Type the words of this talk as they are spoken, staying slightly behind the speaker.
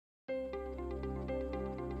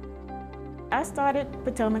I started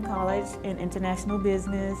Potomac College in International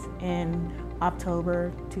Business in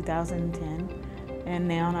October 2010, and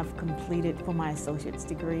now I've completed for my associate's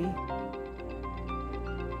degree.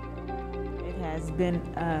 It has been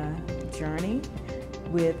a journey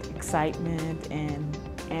with excitement and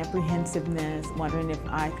apprehensiveness, wondering if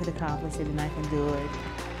I could accomplish it and I can do it.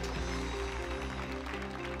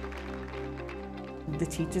 The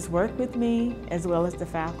teachers worked with me as well as the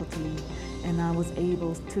faculty, and I was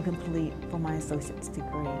able to complete for my associate's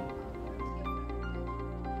degree.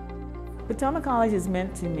 Potomac College is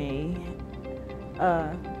meant to me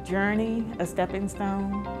a journey, a stepping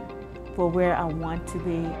stone for where I want to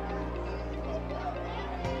be.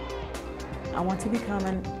 I want to become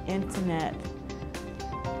an internet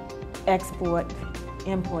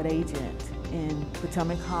export-import agent, and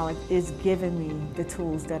Potomac College is giving me the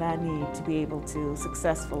tools that I need to be able to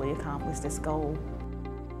successfully accomplish this goal.